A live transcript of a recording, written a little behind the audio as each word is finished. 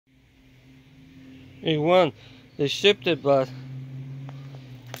A1, they shipped it, but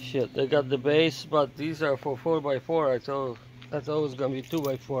shit, they got the base, but these are for 4x4. I thought it was gonna be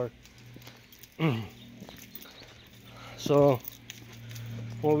 2x4. So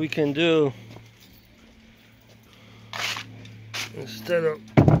what we can do, instead of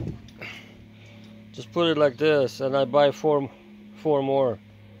just put it like this, and I buy four more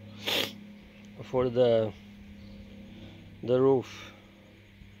for the roof,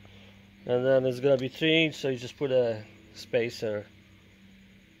 and then it's gonna be 3 inch, so you just put a spacer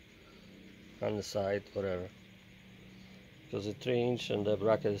on the side, whatever, because it's 3 inch and the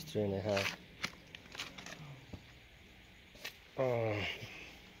bracket is 3.5.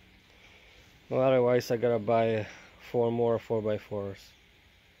 Well, otherwise I gotta buy 4 more 4x4s.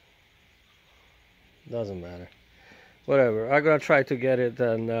 Doesn't matter, whatever. I'm gonna try to get it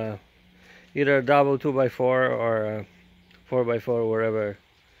and either a double 2x4 or a 4x4, wherever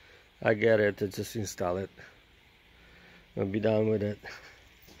I get it, to just install it. I'll be done with it.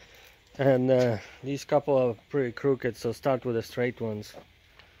 And these couple are pretty crooked, so start with the straight ones.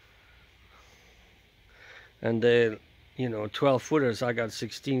 And they, 12 footers, I got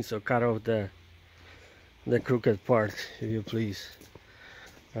 16, so cut off the crooked part, if you please.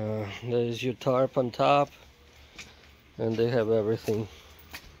 There's your tarp on top, and they have everything.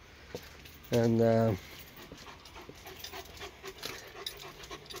 And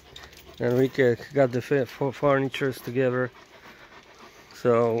Enrique got the furnitures together,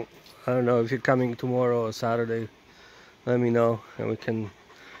 so I don't know if you're coming tomorrow or Saturday, let me know and we can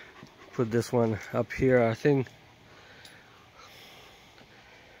put this one up here. I think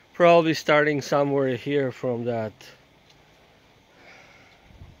probably starting somewhere here from that,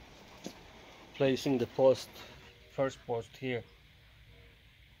 placing the post, first post here,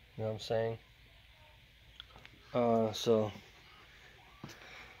 you know what I'm saying? So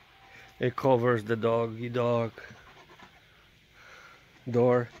it covers the dog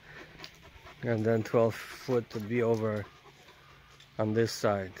door, and then 12 foot to be over on this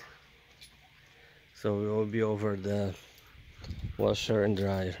side, so we will be over the washer and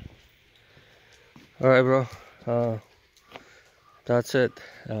dryer. All right, bro, that's it.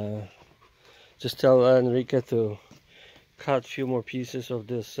 Just tell Enrique to cut a few more pieces of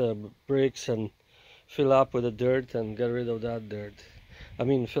this bricks and fill up with the dirt and get rid of that dirt. I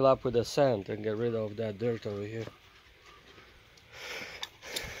mean, fill up with the sand and get rid of that dirt over here.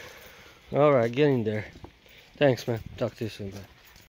 All right, get in there. Thanks, man. Talk to you soon. Bye.